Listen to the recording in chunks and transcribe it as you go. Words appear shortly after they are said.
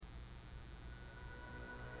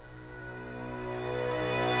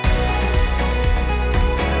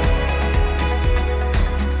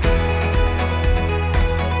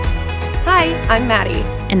I'm Maddie.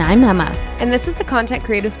 And I'm Emma. And this is the Content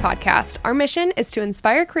Creatives Podcast. Our mission is to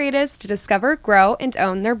inspire creatives to discover, grow, and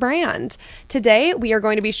own their brand. Today, we are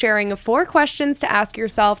going to be sharing 4 questions to ask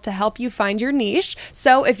yourself to help you find your niche.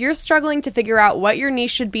 So if you're struggling to figure out what your niche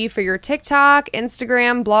should be for your TikTok,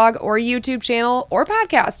 Instagram, blog, or YouTube channel, or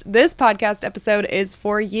podcast, this podcast episode is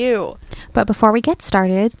for you. But before we get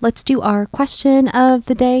started, let's do our question of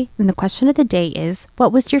the day. And the question of the day is,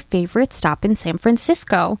 what was your favorite stop in San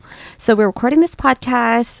Francisco? So we're recording this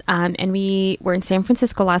podcast, and we were in San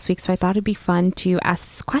Francisco last week, so I thought it'd be fun to ask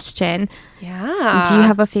this question. Yeah. Do you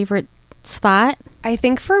have a favorite spot? I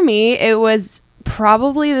think for me, it was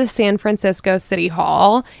probably the San Francisco City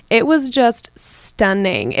Hall. It was just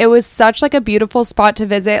stunning. It was such like a beautiful spot to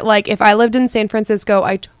visit. Like if I lived in San Francisco,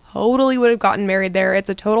 I totally would have gotten married there. It's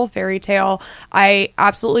a total fairy tale. I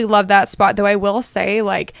absolutely love that spot, though I will say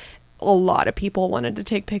like a lot of people wanted to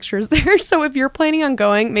take pictures there. So if you're planning on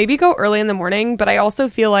going, maybe go early in the morning. But I also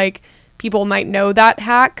feel like people might know that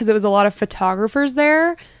hack because it was a lot of photographers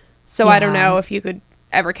there. So Yeah. I don't know if you could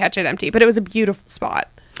ever catch it empty, but it was a beautiful spot.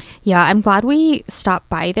 Yeah, I'm glad we stopped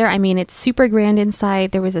by there. I mean, it's super grand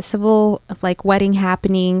inside. There was a civil like wedding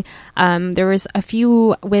happening. There was a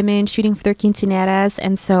few women shooting for their quinceañeras,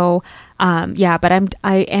 and so but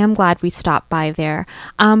I am glad we stopped by there.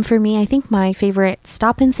 For me, I think my favorite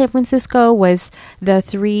stop in San Francisco was the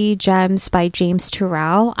 3 Gems by James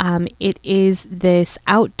Turrell. It is this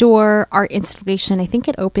outdoor art installation. I think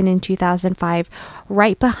it opened in 2005,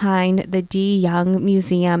 right behind the D. Young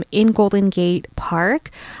Museum in Golden Gate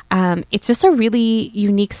Park. It's just a really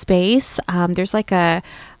unique space. There's like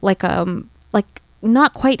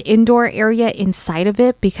not quite indoor area inside of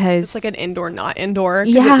it because It's like an indoor, not indoor.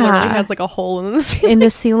 'Cause Yeah. It literally has like a hole in the ceiling. in the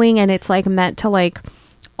ceiling, and it's like meant to like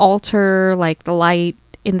alter like the light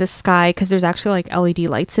in the sky because there's actually like LED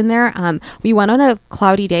lights in there. We went on a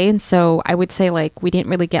cloudy day, and so I would say like we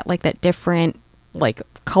didn't really get like that different like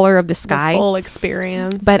color of the sky. The full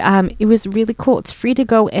experience. But it was really cool. It's free to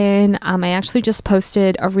go in. I actually just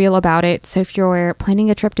posted a reel about it. So if you're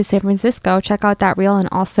planning a trip to San Francisco, check out that reel and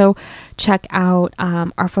also check out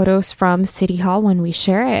our photos from City Hall when we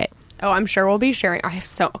share it. Oh, I'm sure we'll be sharing. I have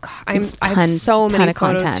so many Ton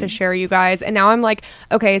photos of to share, you guys. And now I'm like,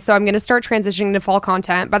 okay, so I'm going to start transitioning to fall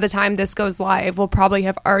content. By the time this goes live, we'll probably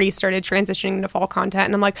have already started transitioning to fall content.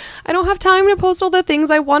 And I'm like, I don't have time to post all the things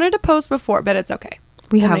I wanted to post before, but it's okay.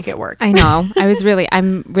 We'll make it work. I know.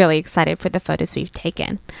 I'm really excited for the photos we've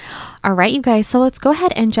taken. All right, you guys. So let's go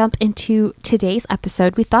ahead and jump into today's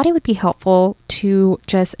episode. We thought it would be helpful to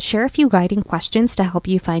just share a few guiding questions to help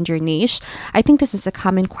you find your niche. I think this is a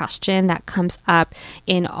common question that comes up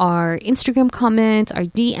in our Instagram comments, our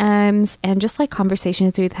DMs, and just like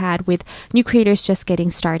conversations we've had with new creators just getting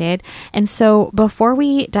started. And so before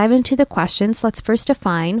we dive into the questions, let's first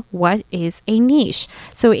define what is a niche.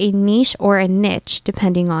 So a niche or a niche,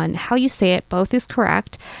 depending on how you say it, both is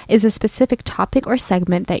correct, is a specific topic or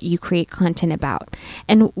segment that you create content about.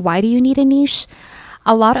 And why do you need a niche?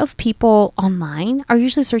 A lot of people online are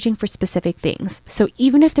usually searching for specific things. So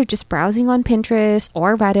even if they're just browsing on Pinterest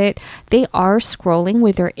or Reddit, they are scrolling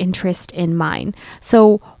with their interest in mind.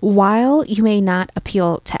 So while you may not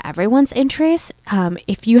appeal to everyone's interests,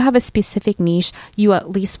 if you have a specific niche, you at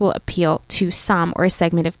least will appeal to some or a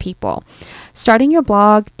segment of people. Starting your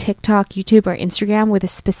blog, TikTok, YouTube, or Instagram with a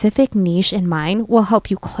specific niche in mind will help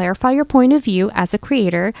you clarify your point of view as a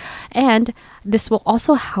creator, and this will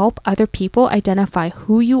also help other people identify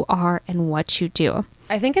who you are and what you do.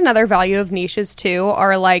 I think another value of niches too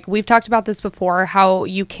are like, we've talked about this before, how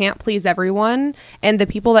you can't please everyone. And the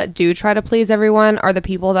people that do try to please everyone are the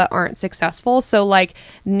people that aren't successful. So like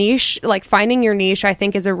niche, like finding your niche, I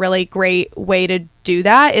think is a really great way to do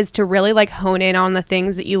that, is to really like hone in on the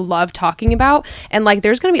things that you love talking about. And like,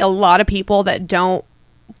 there's going to be a lot of people that don't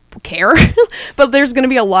care but there's going to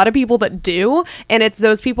be a lot of people that do, and it's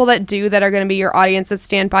those people that do that are going to be your audience that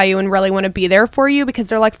stand by you and really want to be there for you because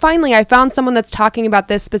they're like, finally I found someone that's talking about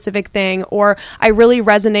this specific thing, or I really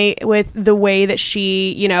resonate with the way that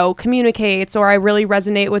she, you know, communicates, or I really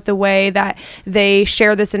resonate with the way that they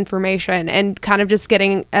share this information, and kind of just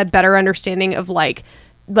getting a better understanding of like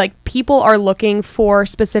people are looking for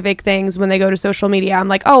specific things when they go to social media. I'm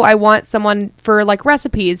like, oh, I want someone for like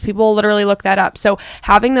recipes. People literally look that up. So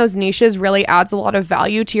having those niches really adds a lot of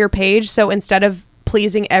value to your page. So instead of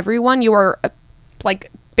pleasing everyone, you are like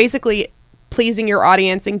basically pleasing your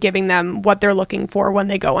audience and giving them what they're looking for when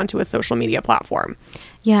they go onto a social media platform.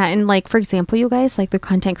 Yeah, and like for example, you guys, like the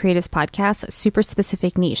Content Creatives podcast, super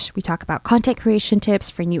specific niche. We talk about content creation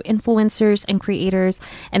tips for new influencers and creators,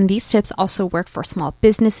 and these tips also work for small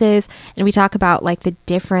businesses. And we talk about like the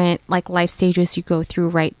different like life stages you go through,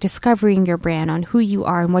 right? Discovering your brand, on who you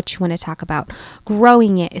are and what you want to talk about,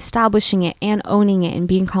 growing it, establishing it, and owning it, and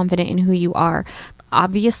being confident in who you are.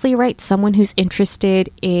 Obviously, right, someone who's interested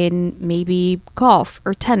in maybe golf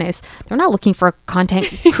or tennis, they're not looking for content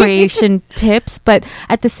creation tips, but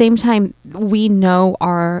at the same time, we know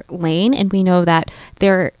our lane and we know that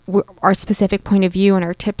our specific point of view and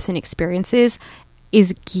our tips and experiences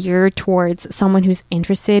is geared towards someone who's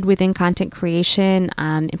interested within content creation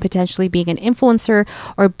and potentially being an influencer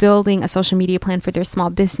or building a social media plan for their small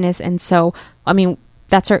business. And so, I mean,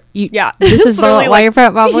 that's our, this is why you're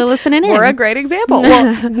probably listening in. We're a great example.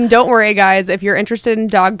 Well, don't worry, guys. If you're interested in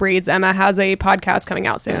dog breeds, Emma has a podcast coming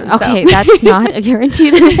out soon. Okay, that's not a guarantee.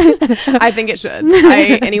 I think it should.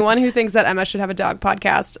 Anyone who thinks that Emma should have a dog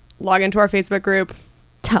podcast, log into our Facebook group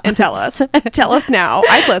and tell us. Tell us now.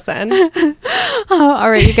 I'd listen. All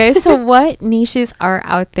right, you guys. So what niches are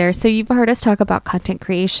out there? So you've heard us talk about content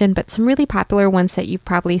creation, but some really popular ones that you've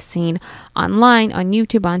probably seen online, on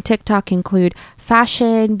YouTube, on TikTok include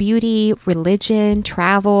fashion, beauty, religion,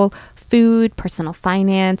 travel, food, personal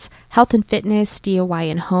finance, health and fitness, DIY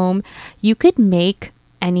and home. You could make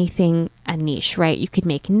anything a niche, right? You could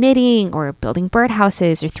make knitting or building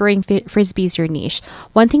birdhouses or throwing frisbees your niche.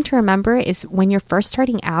 One thing to remember is when you're first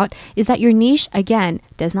starting out is that your niche, again,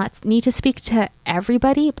 does not need to speak to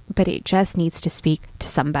everybody, but it just needs to speak to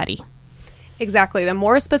somebody. Exactly. The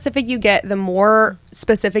more specific you get, the more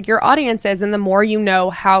specific your audience is, and the more you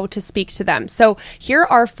know how to speak to them. So here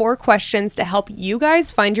are 4 questions to help you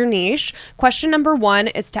guys find your niche. Question number 1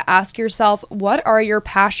 is to ask yourself, what are your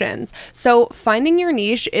passions? So finding your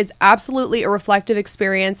niche is absolutely a reflective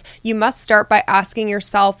experience. You must start by asking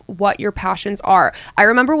yourself what your passions are. I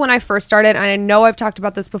remember when I first started, and I know I've talked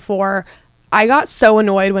about this before, I got so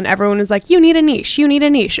annoyed when everyone was like, you need a niche.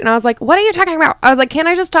 And I was like, what are you talking about? I was like, can't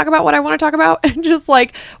I just talk about what I want to talk about? And just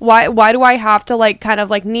like, why do I have to like kind of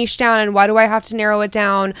like niche down, and why do I have to narrow it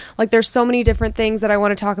down? Like there's so many different things that I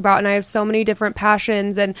want to talk about, and I have so many different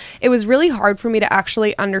passions, and it was really hard for me to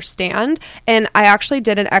actually understand. And I actually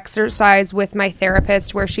did an exercise with my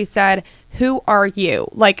therapist where she said, who are you?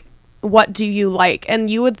 Like, what do you like? And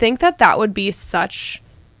you would think that that would be such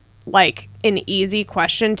like an easy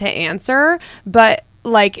question to answer, but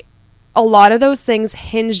like a lot of those things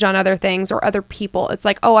hinged on other things or other people. It's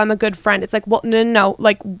like, oh, I'm a good friend. It's like, well, no.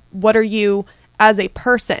 Like, what are you as a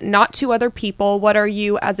person, not to other people? What are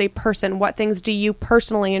you as a person? What things do you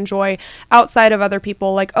personally enjoy outside of other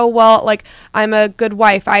people? Like, oh, well, like I'm a good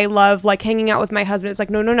wife. I love like hanging out with my husband. It's like,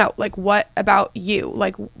 no. Like, what about you?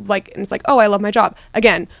 Like, and it's like, oh, I love my job.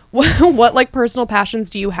 Again, what like personal passions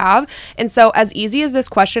do you have? And so as easy as this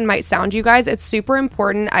question might sound, you guys, it's super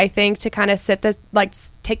important, I think, to kind of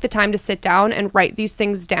take the time to sit down and write these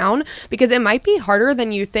things down, because it might be harder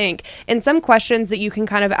than you think. And some questions that you can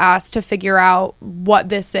kind of ask to figure out what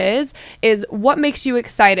this is what makes you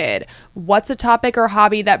excited? What's a topic or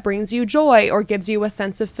hobby that brings you joy or gives you a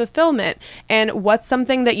sense of fulfillment? And what's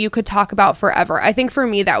something that you could talk about forever? I think for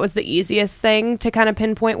me, that was the easiest thing to kind of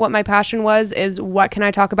pinpoint what my passion was, is what can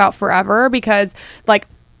I talk about forever? Because like,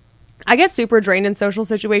 I get super drained in social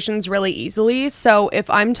situations really easily. So if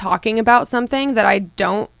I'm talking about something that I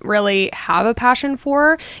don't really have a passion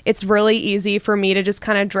for, it's really easy for me to just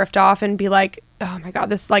kind of drift off and be like, oh my God,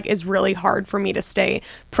 this like is really hard for me to stay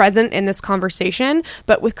present in this conversation.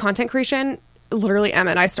 But with content creation, literally Emma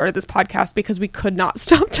and I started this podcast because we could not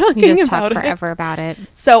stop talking you just about talk forever about it.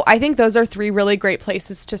 So I think those are 3 really great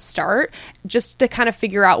places to start, just to kind of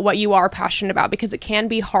figure out what you are passionate about, because it can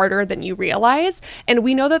be harder than you realize. And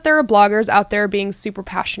we know that there are bloggers out there being super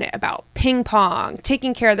passionate about ping pong,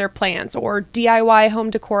 taking care of their plants, or DIY home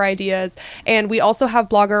decor ideas. And we also have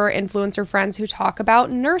blogger or influencer friends who talk about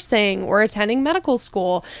nursing or attending medical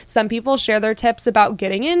school. Some people share their tips about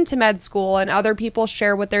getting into med school, and other people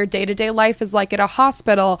share what their day-to-day life is like at a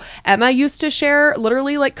hospital. Emma used to share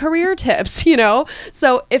literally like career tips, you know?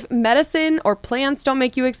 So if medicine or plants don't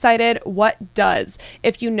make you excited, what does?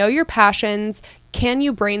 If you know your passions, can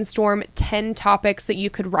you brainstorm 10 topics that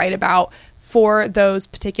you could write about for those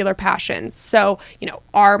particular passions? So, you know,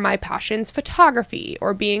 are my passions photography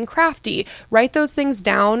or being crafty? Write those things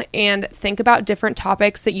down and think about different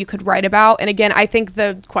topics that you could write about. And again, I think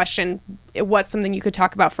the question what's something you could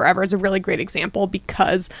talk about forever is a really great example,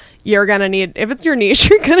 because you're going to need, if it's your niche,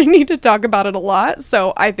 you're going to need to talk about it a lot.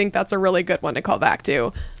 So I think that's a really good one to call back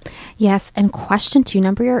to. Yes. And question two,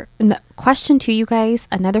 you guys,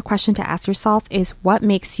 another question to ask yourself is, what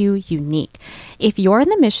makes you unique? If you're in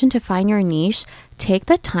the mission to find your niche, take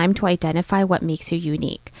the time to identify what makes you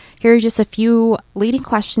unique. Here are just a few leading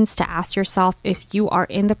questions to ask yourself if you are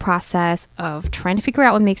in the process of trying to figure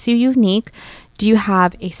out what makes you unique. Do you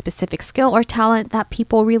have a specific skill or talent that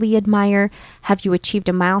people really admire? Have you achieved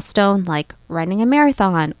a milestone like running a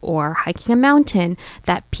marathon or hiking a mountain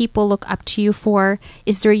that people look up to you for?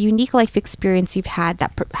 Is there a unique life experience you've had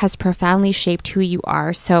that has profoundly shaped who you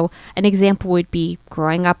are? So an example would be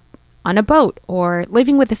growing up on a boat or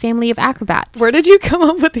living with a family of acrobats. Where did you come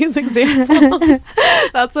up with these examples?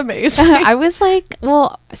 That's amazing. I was like,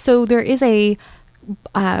 well, so there is a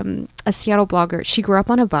Seattle blogger. She grew up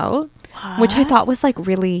on a boat. What? Which I thought was like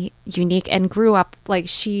really unique, and grew up like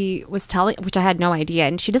she was telling, which I had no idea,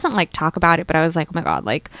 and she doesn't like talk about it, but I was like, oh my God,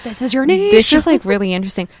 like this is your niche. This is like really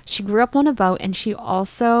interesting. She grew up on a boat, and she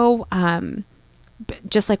also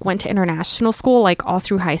just like went to international school like all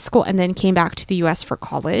through high school, and then came back to the US for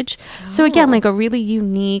college. So again, like a really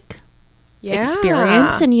unique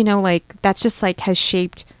experience, and like that's just like has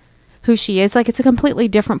shaped who she is. Like it's a completely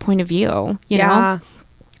different point of view, you know?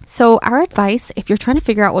 So our advice, if you're trying to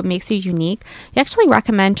figure out what makes you unique, we actually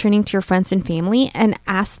recommend turning to your friends and family and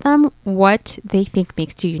ask them what they think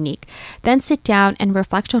makes you unique. Then sit down and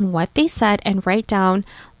reflect on what they said and write down,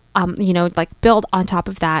 like build on top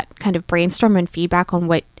of that, kind of brainstorm and feedback on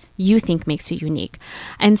what you think makes you unique.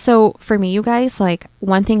 And so for me, you guys, like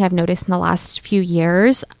one thing I've noticed in the last few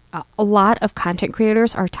years, a lot of content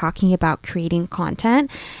creators are talking about creating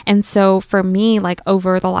content. And so for me, like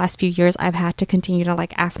over the last few years, I've had to continue to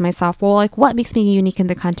like ask myself, well, like what makes me unique in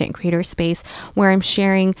the content creator space, where I'm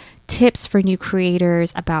sharing tips for new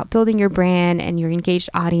creators about building your brand and your engaged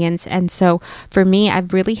audience. And so for me,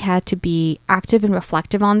 I've really had to be active and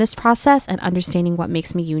reflective on this process and understanding what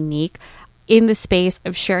makes me unique in the space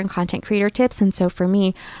of sharing content creator tips. And so for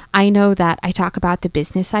me, I know that I talk about the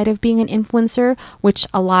business side of being an influencer, which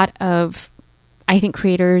a lot of, I think,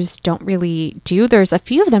 creators don't really do. There's a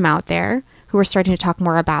few of them out there who are starting to talk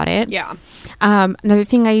more about it. Yeah. Another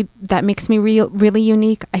thing that makes me really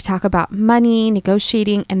unique, I talk about money,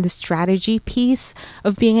 negotiating, and the strategy piece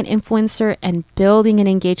of being an influencer and building an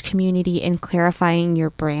engaged community and clarifying your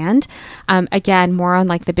brand. Again, more on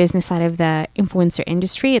like the business side of the influencer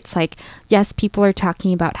industry. It's like, yes, people are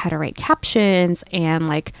talking about how to write captions and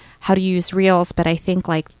like how to use reels, but I think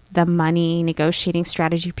like the money negotiating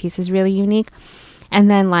strategy piece is really unique. And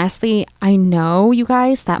then lastly, I know, you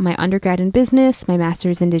guys, that my undergrad in business, my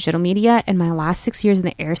master's in digital media, and my last 6 years in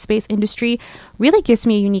the aerospace industry really gives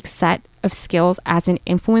me a unique set of skills as an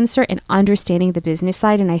influencer and understanding the business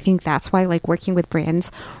side. And I think that's why like working with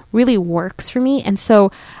brands really works for me. And so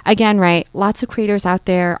again, right, lots of creators out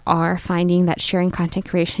there are finding that sharing content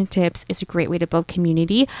creation tips is a great way to build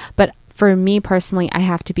community. But for me personally, I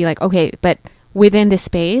have to be like, okay, but within this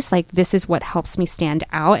space, like this is what helps me stand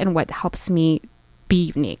out and what helps me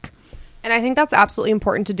be unique. And I think that's absolutely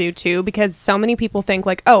important to do too, because so many people think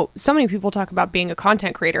like, oh, so many people talk about being a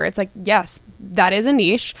content creator. It's like, yes, that is a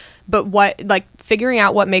niche, but figuring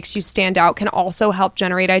out what makes you stand out can also help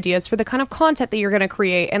generate ideas for the kind of content that you're going to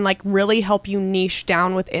create and like really help you niche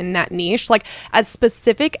down within that niche. Like as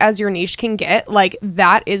specific as your niche can get, like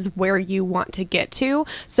that is where you want to get to.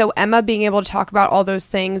 So Emma being able to talk about all those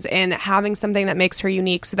things and having something that makes her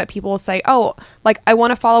unique so that people will say, oh, like I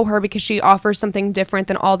want to follow her because she offers something different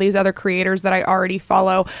than all these other creators that I already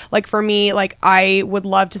follow. Like for me, like I would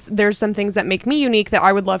love to, there's some things that make me unique that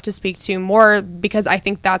I would love to speak to more, because I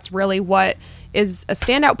think that's really what is a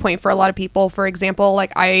standout point for a lot of people. For example,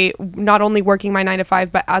 like I not only working my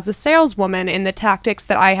 9-to-5, but as a saleswoman, in the tactics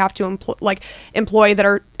that I have to employ that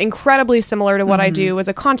are incredibly similar to what I do as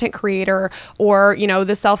a content creator, or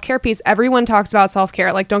the self-care piece. Everyone talks about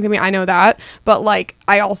self-care. Like don't get me, I know that, but like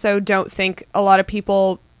I also don't think a lot of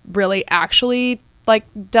people really actually like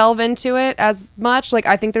delve into it as much. Like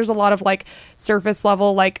I think there's a lot of like surface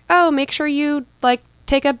level, like, oh, make sure you like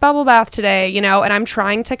take a bubble bath today, and I'm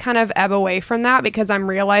trying to kind of ebb away from that because I'm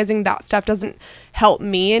realizing that stuff doesn't help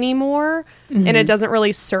me anymore. and it doesn't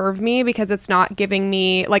really serve me because it's not giving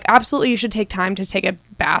me like, absolutely you should take time to take a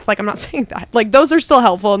bath. Like, I'm not saying that, like, those are still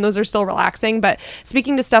helpful and those are still relaxing, but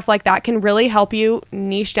speaking to stuff like that can really help you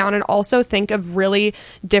niche down and also think of really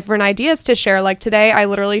different ideas to share. Like today I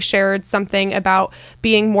literally shared something about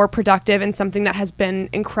being more productive, and something that has been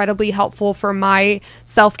incredibly helpful for my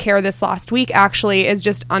self-care this last week actually is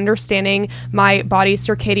just understanding my body's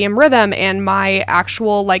circadian rhythm and my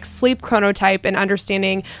actual like sleep chronotype, and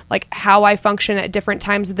understanding like how I function at different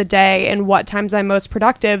times of the day and what times I'm most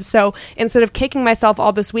productive. So instead of kicking myself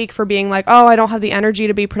all this week for being like, oh, I don't have the energy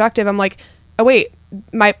to be productive, I'm like, oh wait,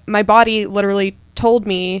 my body literally told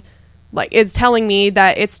me, like, is telling me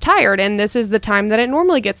that it's tired, and this is the time that it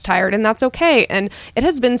normally gets tired, and that's okay. And it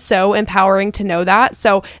has been so empowering to know that.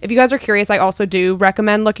 So if you guys are curious, I also do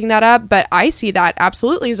recommend looking that up, but I see that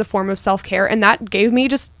absolutely as a form of self-care, and that gave me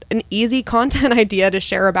just an easy content idea to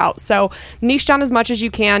share about. So niche down as much as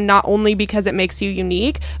you can, not only because it makes you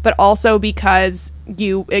unique, but also because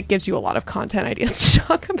it gives you a lot of content ideas to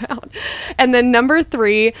talk about. And then number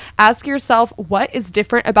 3, ask yourself, what is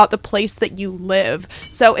different about the place that you live?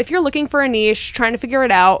 So if you're looking for a niche, trying to figure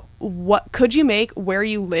it out, what could you make where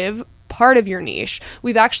you live part of your niche?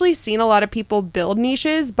 We've actually seen a lot of people build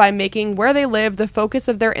niches by making where they live the focus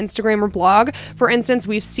of their Instagram or blog. For instance,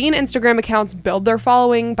 we've seen Instagram accounts build their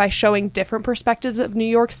following by showing different perspectives of New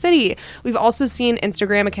York City. We've also seen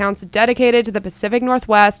Instagram accounts dedicated to the Pacific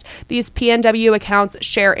Northwest. These PNW accounts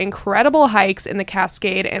share incredible hikes in the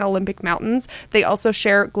Cascade and Olympic Mountains. They also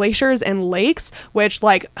share glaciers and lakes, which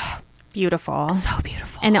beautiful. So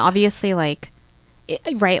beautiful. And obviously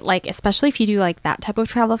right, like especially if you do like that type of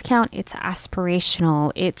travel account, it's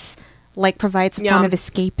aspirational, it's like provides a form of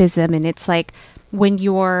escapism, and it's like when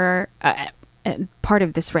you're part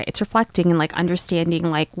of this, right, it's reflecting and like understanding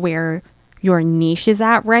like where your niche is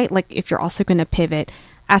at, right? Like if you're also going to pivot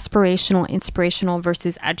aspirational, inspirational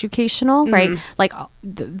versus educational, right? Like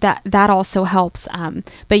that also helps.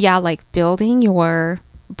 But yeah, like building your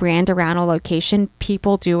brand around a location,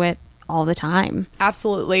 people do it all the time.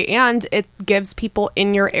 Absolutely. And it gives people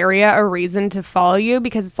in your area a reason to follow you,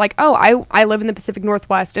 because it's like, oh, I live in the Pacific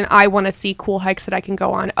Northwest and I want to see cool hikes that I can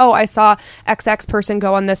go on. Oh, I saw XX person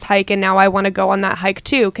go on this hike and now I want to go on that hike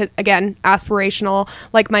too. Because again, aspirational.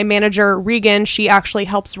 Like my manager, Regan, she actually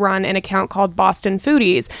helps run an account called Boston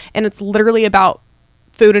Foodies, and it's literally about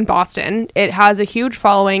food in Boston. It has a huge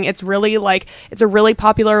following. It's really it's a really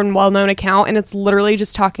popular and well-known account, and it's literally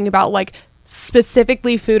just talking about like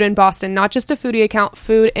specifically food in Boston, not just a foodie account,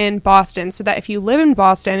 food in Boston, so that if you live in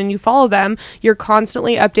Boston and you follow them, you're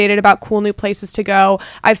constantly updated about cool new places to go.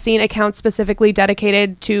 I've seen accounts specifically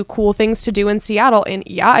dedicated to cool things to do in Seattle, and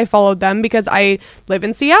yeah, I followed them because I live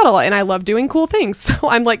in Seattle and I love doing cool things. So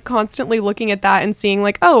I'm like constantly looking at that and seeing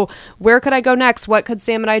like, oh, where could I go next? What could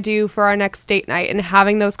Sam and I do for our next date night? And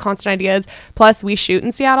having those constant ideas. Plus we shoot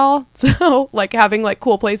in Seattle, so like having like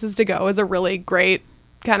cool places to go is a really great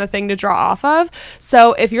kind of thing to draw off of.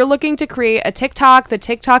 So if you're looking to create a TikTok, the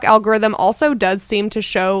TikTok algorithm also does seem to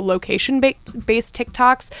show location-based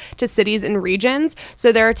TikToks to cities and regions.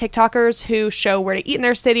 So there are TikTokers who show where to eat in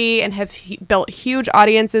their city and have built huge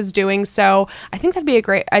audiences doing so. I think that'd be a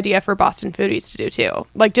great idea for Boston Foodies to do too.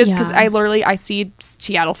 Like just because I see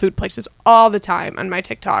Seattle food places all the time on my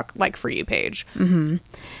TikTok like For You page. Mm-hmm.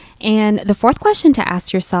 And the fourth question to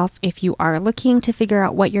ask yourself if you are looking to figure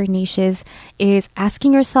out what your niche is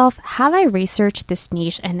asking yourself, have I researched this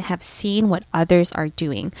niche and have seen what others are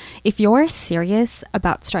doing? If you're serious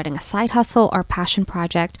about starting a side hustle or passion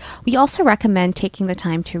project, we also recommend taking the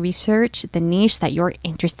time to research the niche that you're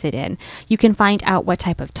interested in. You can find out what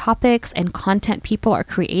type of topics and content people are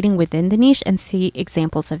creating within the niche and see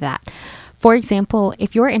examples of that. For example,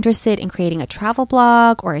 if you're interested in creating a travel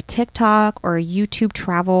blog or a TikTok or a YouTube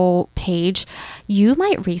travel page, you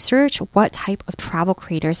might research what type of travel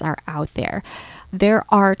creators are out there. There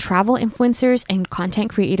are travel influencers and content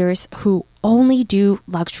creators who only do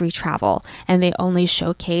luxury travel, and they only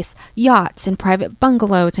showcase yachts and private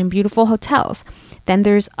bungalows and beautiful hotels. Then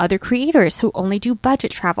there's other creators who only do budget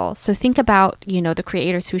travel. So think about, the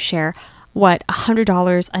creators who share what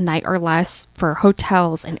 $100 a night or less for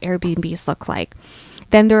hotels and Airbnbs look like.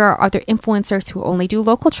 Then there are other influencers who only do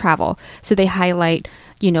local travel. So they highlight,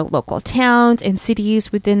 local towns and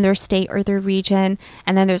cities within their state or their region.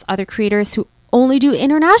 And then there's other creators who only do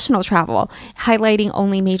international travel, highlighting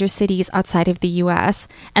only major cities outside of the US.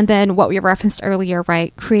 And then what we referenced earlier,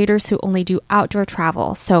 right? Creators who only do outdoor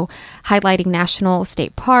travel. So highlighting national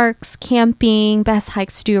state parks, camping, best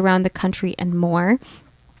hikes to do around the country, and more.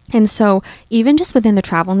 And so even just within the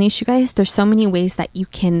travel niche, you guys, there's so many ways that you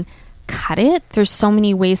can cut it. There's so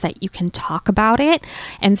many ways that you can talk about it.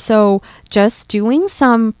 And so just doing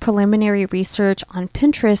some preliminary research on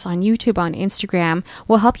Pinterest, on YouTube, on Instagram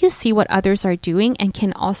will help you see what others are doing and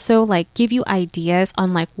can also like give you ideas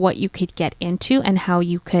on like what you could get into and how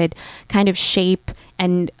you could kind of shape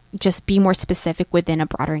and just be more specific within a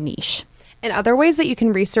broader niche. And other ways that you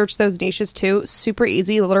can research those niches too, super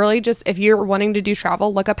easy. Literally just if you're wanting to do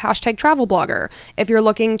travel, look up hashtag travel blogger. If you're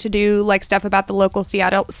looking to do like stuff about the local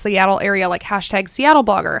Seattle area, like hashtag Seattle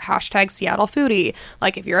blogger, hashtag Seattle foodie.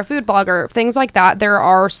 Like if you're a food blogger, things like that. There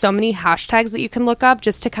are so many hashtags that you can look up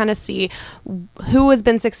just to kind of see who has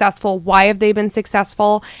been successful, why have they been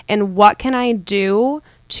successful, and what can I do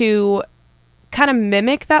to kind of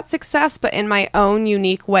mimic that success, but in my own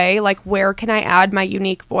unique way. Like, where can I add my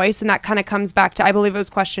unique voice? And that kind of comes back to, I believe it was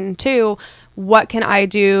question 2, what can I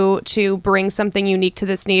do to bring something unique to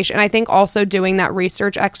this niche? And I think also doing that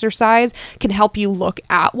research exercise can help you look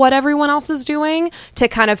at what everyone else is doing to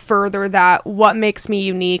kind of further that, what makes me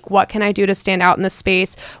unique? What can I do to stand out in the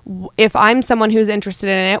space? If I'm someone who's interested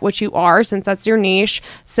in it, which you are, since that's your niche,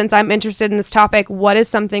 since I'm interested in this topic, what is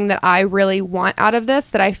something that I really want out of this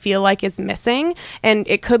that I feel like is missing? And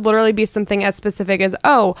it could literally be something as specific as,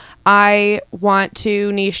 oh, I want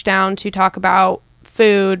to niche down to talk about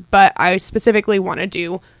food, but I specifically want to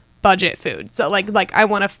do budget food. So like I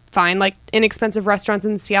want to find like inexpensive restaurants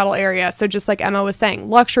in the Seattle area. So just like Emma was saying,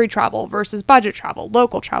 luxury travel versus budget travel,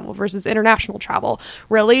 local travel versus international travel,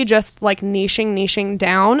 really just like niching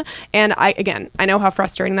down. And I know how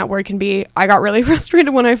frustrating that word can be. I got really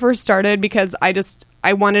frustrated when I first started because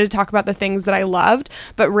I wanted to talk about the things that I loved,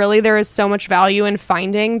 but really there is so much value in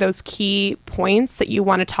finding those key points that you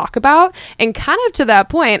want to talk about. And kind of to that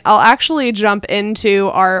point, I'll actually jump into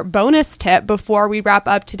our bonus tip before we wrap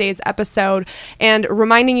up today's episode, and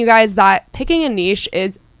reminding you guys that picking a niche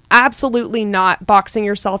is absolutely not boxing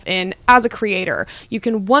yourself in as a creator. You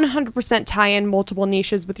can 100% tie in multiple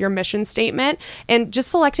niches with your mission statement, and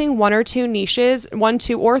just selecting 1 or 2 niches, 1,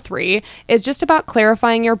 2, or 3 is just about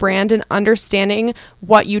clarifying your brand and understanding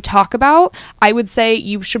what you talk about. I would say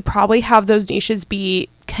you should probably have those niches be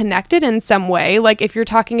connected in some way. Like if you're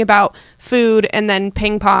talking about food and then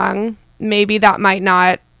ping pong, maybe that might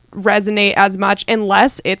not resonate as much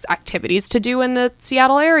unless it's activities to do in the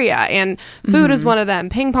Seattle area, and food is one of them,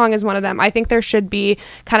 ping pong is one of them. I think there should be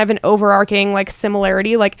kind of an overarching like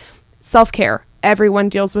similarity, like self-care. Everyone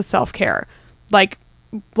deals with self-care, like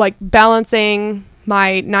balancing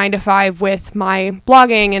my 9 to 5 with my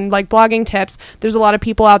blogging and like blogging tips. There's a lot of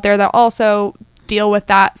people out there that also deal with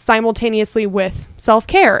that simultaneously with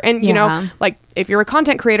self-care. And you know, like if you're a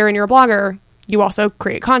content creator and you're a blogger, you also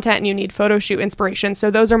create content and you need photo shoot inspiration. So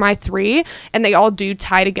those are my 3, and they all do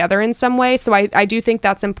tie together in some way. So I do think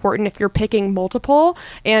that's important if you're picking multiple,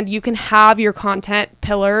 and you can have your content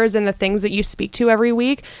pillars and the things that you speak to every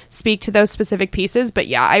week, speak to those specific pieces. But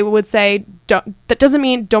yeah, I would say that doesn't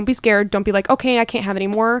mean don't be scared. Don't be like, okay, I can't have any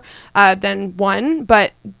more than 1,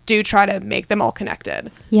 but do try to make them all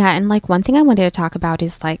connected. Yeah. And like one thing I wanted to talk about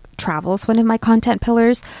is like travel is one of my content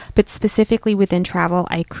pillars, but specifically within travel,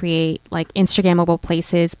 I create like Instagrammable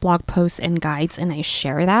places, blog posts, and guides, and I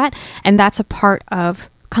share that. And that's a part of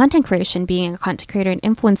content creation, being a content creator and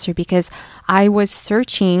influencer, because I was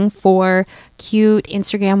searching for cute,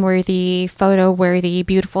 Instagram worthy, photo worthy,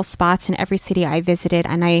 beautiful spots in every city I visited,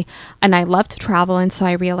 and I love to travel, and so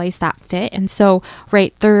I realized that fit. And so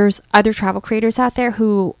there's other travel creators out there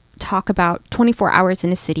who talk about 24 hours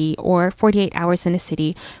in a city or 48 hours in a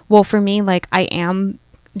city. Well, for me, like I am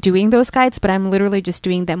doing those guides, but I'm literally just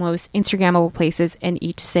doing the most Instagrammable places in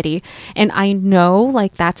each city. And I know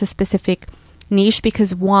like that's a specific niche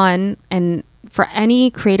because and for any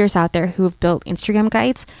creators out there who have built Instagram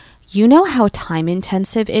guides, you know how time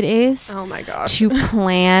intensive it is. Oh my gosh. To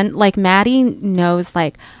plan. Like Maddie knows,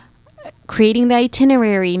 like creating the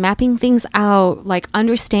itinerary, mapping things out, like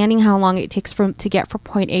understanding how long it takes to get from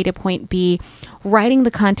point A to point B, writing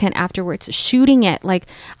the content afterwards, shooting it. Like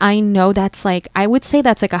I know that's like, I would say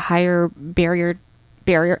that's like a higher barriers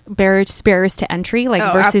to entry,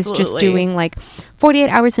 like versus absolutely. Just doing like 48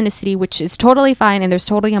 hours in a city, which is totally fine, and there's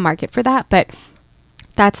totally a market for that. But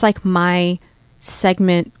that's like my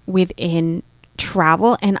segment within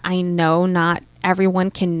travel, and I know not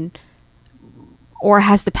everyone can or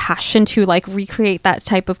has the passion to like recreate that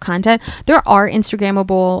type of content. There are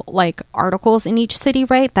Instagrammable like articles in each city,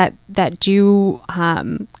 right? That do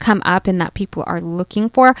come up and that people are looking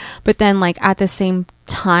for. But then like at the same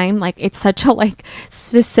time, like it's such a like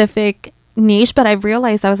specific niche. But I've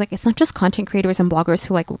realized I was like, it's not just content creators and bloggers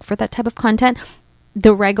who like look for that type of content.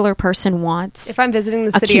 the regular person wants. If I'm visiting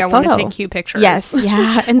the a city, cute I want to photo. take cute pictures. Yes,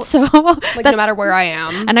 yeah. And so like no matter where I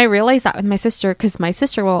am. And I realized that with my sister, because my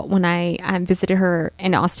sister, well, when I visited her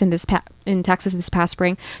in Austin in Texas this past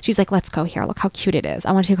spring, she's like, let's go here. Look how cute it is.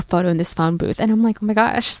 I want to take a photo in this phone booth. And I'm like, oh my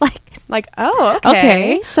gosh, like, oh,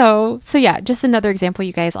 okay. So yeah, just another example,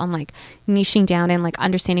 you guys, on like niching down and like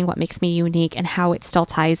understanding what makes me unique and how it still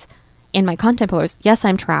ties in my content pillars. Yes,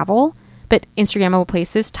 I'm travel, but Instagrammable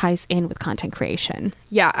places ties in with content creation.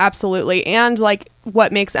 Yeah, absolutely. And like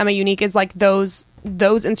what makes Emma unique is like those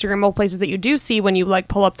Instagrammable places that you do see when you like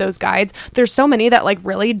pull up those guides. There's so many that like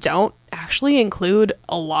really don't actually include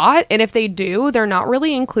a lot. And if they do, they're not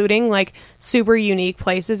really including like super unique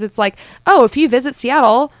places. It's like, oh, if you visit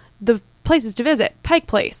Seattle, the places to visit, Pike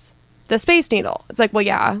Place, the Space Needle. It's like, well,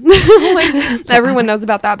 yeah, like everyone knows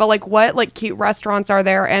about that. But like what like cute restaurants are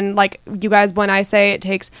there? And like you guys, when I say it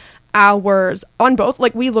takes hours on both,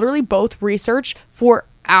 like we literally both research for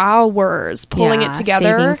hours pulling it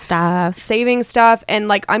together, saving stuff, and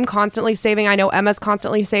like I'm constantly saving. I know Emma's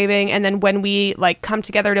constantly saving, and then when we like come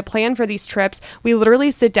together to plan for these trips, we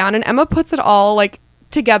literally sit down and Emma puts it all like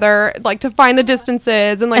together, like to find the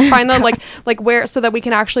distances and like find the like where, so that we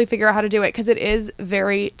can actually figure out how to do it, because it is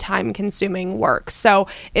very time consuming work. So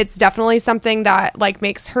it's definitely something that like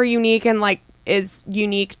makes her unique and like is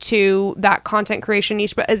unique to that content creation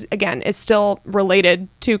niche, but is still related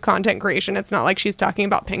to content creation. It's not like she's talking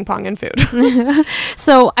about ping pong and food.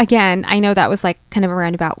 So again, I know that was like kind of a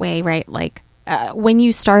roundabout way, right? Like when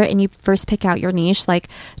you start and you first pick out your niche, like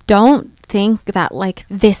don't think that like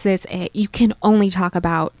this is it. You can only talk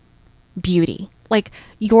about beauty. Like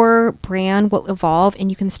your brand will evolve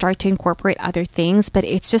and you can start to incorporate other things, but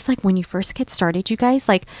it's just like when you first get started, you guys,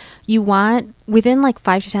 like you want within like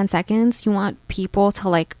 5 to 10 seconds, you want people to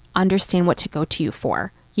like understand what to go to you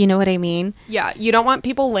for. You know what I mean? Yeah, you don't want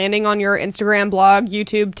people landing on your Instagram, blog,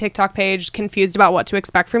 YouTube, TikTok page confused about what to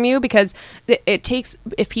expect from you, because it takes,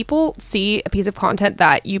 if people see a piece of content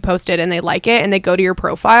that you posted and they like it and they go to your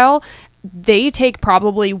profile, they take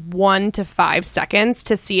probably 1 to 5 seconds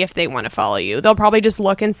to see if they want to follow you. They'll probably just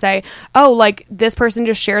look and say, oh, like this person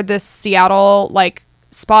just shared this Seattle like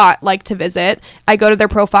spot like to visit. I go to their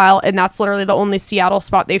profile and that's literally the only Seattle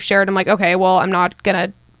spot they've shared. I'm like, okay, well, I'm not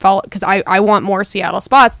gonna follow, because I want more Seattle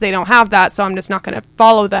spots. They don't have that, so I'm just not going to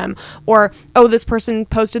follow them. Or, oh, this person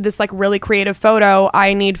posted this like really creative photo.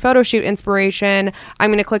 I need photo shoot inspiration. I'm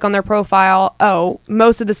going to click on their profile. Oh,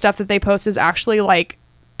 most of the stuff that they post is actually like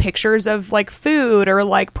pictures of like food or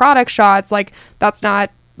like product shots. Like that's not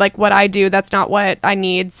like what I do. That's not what I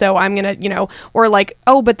need. So I'm going to, or like,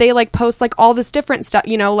 oh, but they like post like all this different stuff,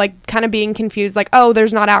 like kind of being confused. Like, oh,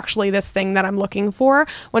 there's not actually this thing that I'm looking for.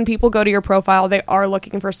 When people go to your profile, they are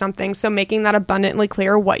looking for something. So making that abundantly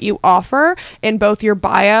clear what you offer in both your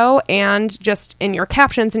bio and just in your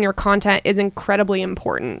captions and your content is incredibly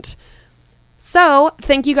important. So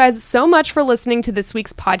thank you guys so much for listening to this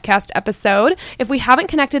week's podcast episode. If we haven't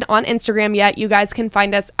connected on Instagram yet, you guys can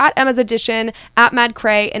find us at Emma's Edition, at Mad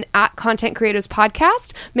Cray, and at Content Creators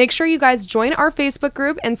Podcast. Make sure you guys join our Facebook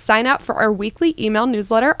group and sign up for our weekly email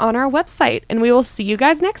newsletter on our website. And we will see you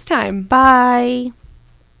guys next time. Bye.